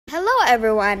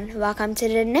everyone, welcome to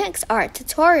the next art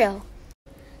tutorial.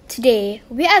 Today,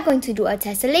 we are going to do a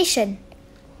tessellation.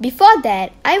 Before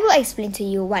that, I will explain to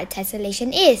you what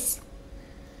tessellation is.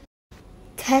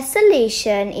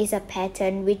 Tessellation is a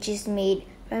pattern which is made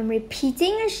from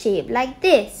repeating a shape like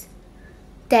this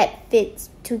that fits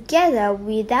together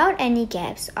without any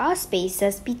gaps or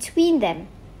spaces between them.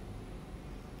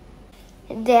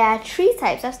 There are three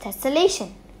types of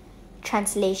tessellation: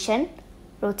 translation,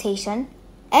 rotation,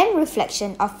 and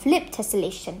reflection or flip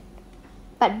tessellation.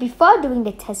 But before doing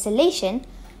the tessellation,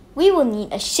 we will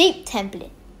need a shape template.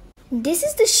 This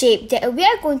is the shape that we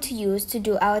are going to use to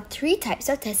do our three types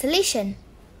of tessellation.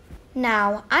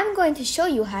 Now, I'm going to show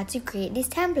you how to create these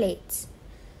templates.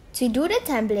 To do the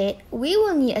template, we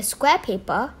will need a square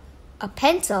paper, a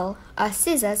pencil, a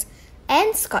scissors,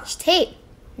 and scotch tape.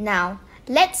 Now,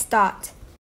 let's start.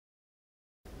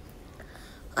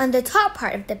 On the top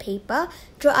part of the paper,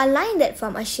 draw a line that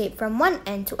forms a shape from one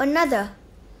end to another.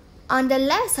 On the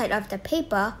left side of the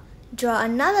paper, draw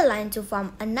another line to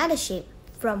form another shape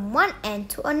from one end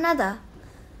to another.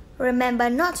 Remember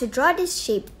not to draw this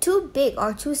shape too big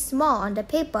or too small on the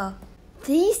paper.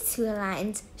 These two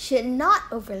lines should not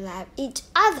overlap each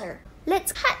other.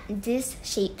 Let's cut these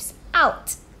shapes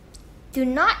out. Do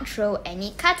not throw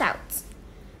any cutouts.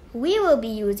 We will be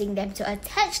using them to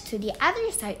attach to the other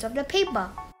sides of the paper.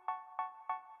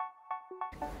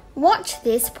 Watch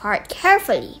this part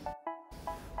carefully.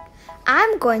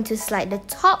 I'm going to slide the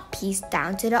top piece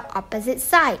down to the opposite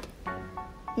side.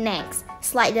 Next,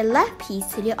 slide the left piece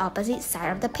to the opposite side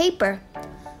of the paper.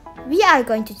 We are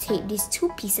going to tape these two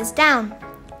pieces down.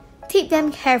 Tape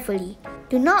them carefully.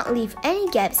 Do not leave any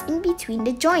gaps in between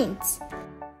the joints.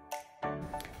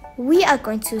 We are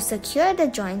going to secure the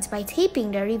joints by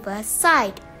taping the reverse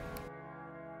side.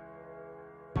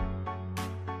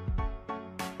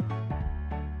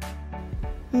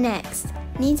 Next,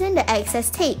 neaten the excess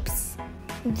tapes.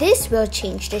 This will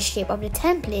change the shape of the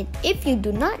template if you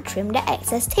do not trim the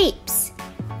excess tapes.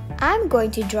 I'm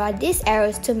going to draw these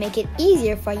arrows to make it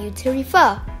easier for you to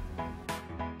refer.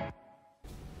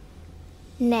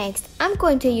 Next, I'm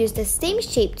going to use the same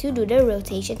shape to do the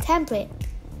rotation template.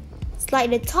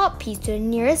 Slide the top piece to the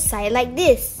nearest side like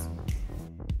this.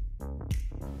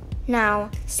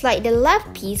 Now, slide the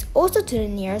left piece also to the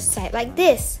nearest side like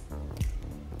this.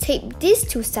 Tape these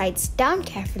two sides down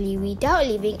carefully without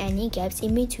leaving any gaps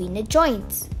in between the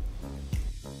joints.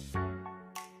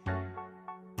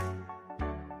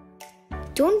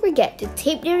 Don't forget to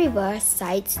tape the reverse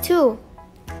sides too.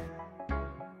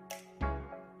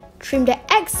 Trim the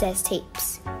excess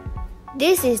tapes.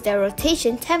 This is the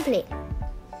rotation template.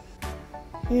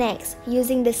 Next,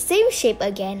 using the same shape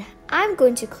again, I'm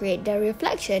going to create the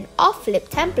reflection or flip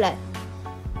template.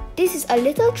 This is a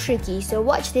little tricky, so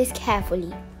watch this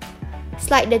carefully.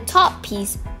 Slide the top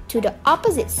piece to the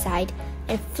opposite side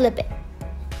and flip it.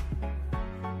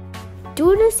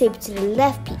 Do the same to the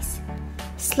left piece.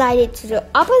 Slide it to the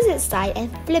opposite side and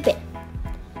flip it.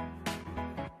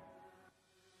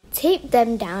 Tape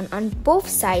them down on both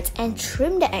sides and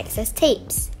trim the excess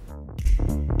tapes.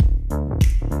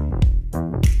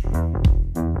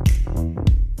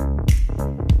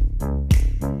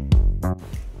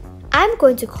 I'm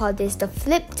going to call this the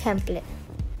flip template.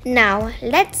 Now,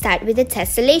 let's start with the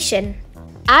tessellation.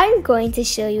 I'm going to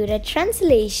show you the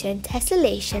translation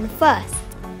tessellation first.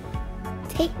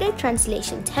 Take the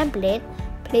translation template,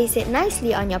 place it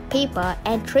nicely on your paper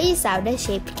and trace out the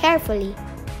shape carefully.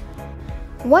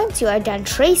 Once you are done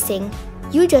tracing,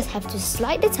 you just have to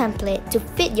slide the template to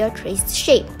fit your traced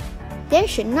shape. There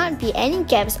should not be any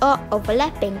gaps or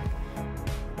overlapping.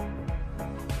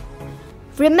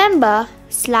 Remember,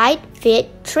 slide, fit,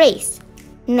 trace.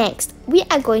 Next, we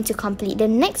are going to complete the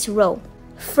next row.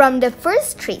 From the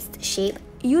first traced shape,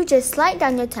 you just slide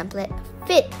down your template,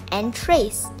 fit, and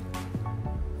trace.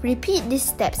 Repeat these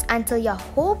steps until your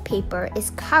whole paper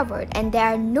is covered and there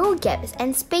are no gaps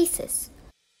and spaces.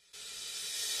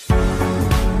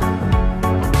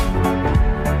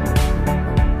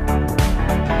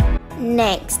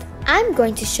 Next, I'm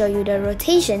going to show you the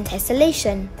rotation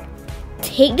tessellation.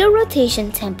 Take the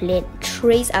rotation template,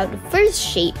 trace out the first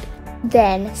shape,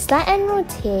 then slide and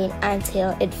rotate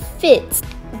until it fits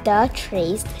the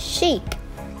traced shape.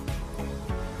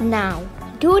 Now,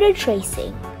 do the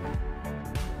tracing.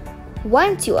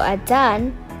 Once you are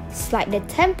done, slide the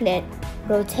template,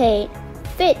 rotate,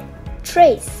 fit,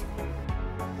 trace.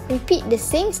 Repeat the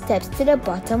same steps to the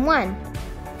bottom one.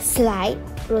 Slide,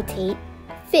 rotate,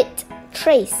 fit,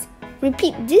 trace.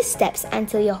 Repeat these steps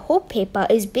until your whole paper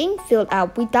is being filled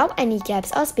out without any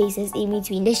gaps or spaces in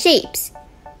between the shapes.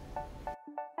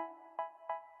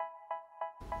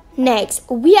 Next,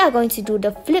 we are going to do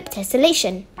the flip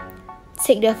tessellation.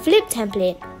 Take the flip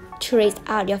template, trace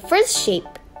out your first shape.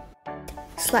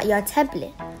 Slide your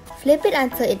template, flip it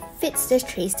until it fits the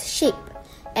traced shape,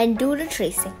 and do the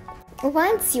tracing.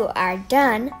 Once you are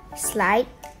done, slide,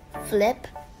 flip,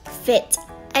 fit,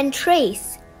 and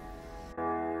trace.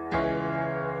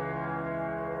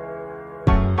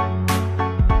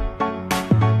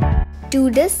 Do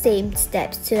the same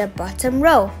steps to the bottom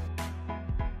row.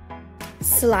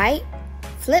 Slide,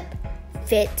 flip,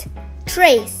 fit,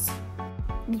 trace.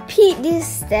 Repeat these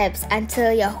steps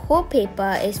until your whole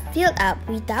paper is filled up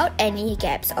without any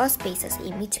gaps or spaces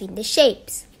in between the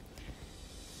shapes.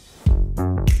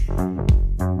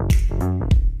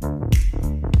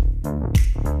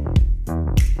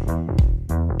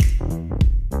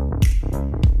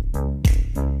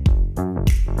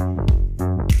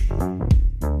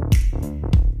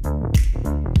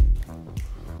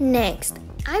 Next,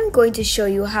 I'm going to show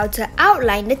you how to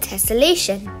outline the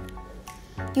tessellation.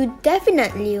 You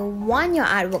definitely want your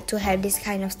artwork to have this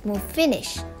kind of smooth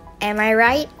finish. Am I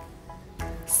right?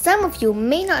 Some of you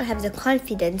may not have the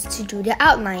confidence to do the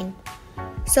outline,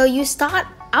 so you start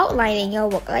outlining your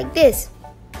work like this.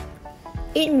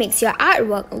 It makes your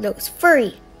artwork look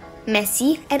furry,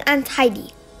 messy, and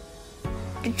untidy.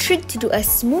 The trick to do a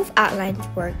smooth outline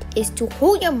work is to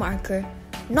hold your marker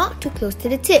not too close to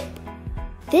the tip.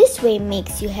 This way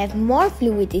makes you have more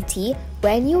fluidity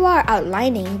when you are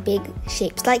outlining big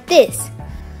shapes like this.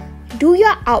 Do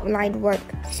your outline work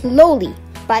slowly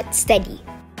but steady.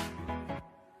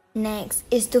 Next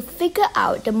is to figure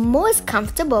out the most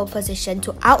comfortable position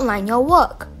to outline your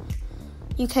work.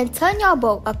 You can turn your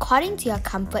bow according to your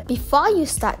comfort before you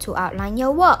start to outline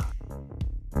your work.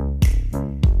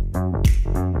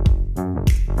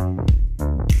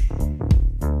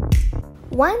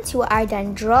 Once you are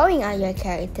done drawing out your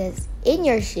characters in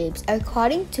your shapes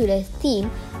according to the theme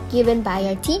given by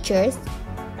your teachers,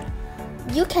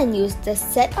 you can use the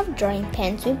set of drawing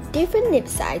pens with different nib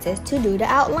sizes to do the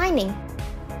outlining.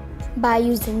 By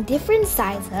using different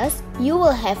sizes, you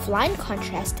will have line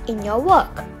contrast in your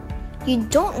work. You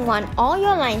don't want all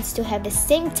your lines to have the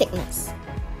same thickness.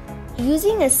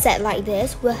 Using a set like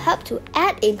this will help to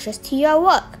add interest to your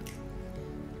work.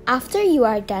 After you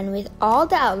are done with all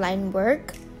the outline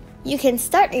work, you can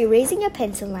start erasing your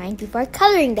pencil line before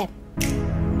coloring them.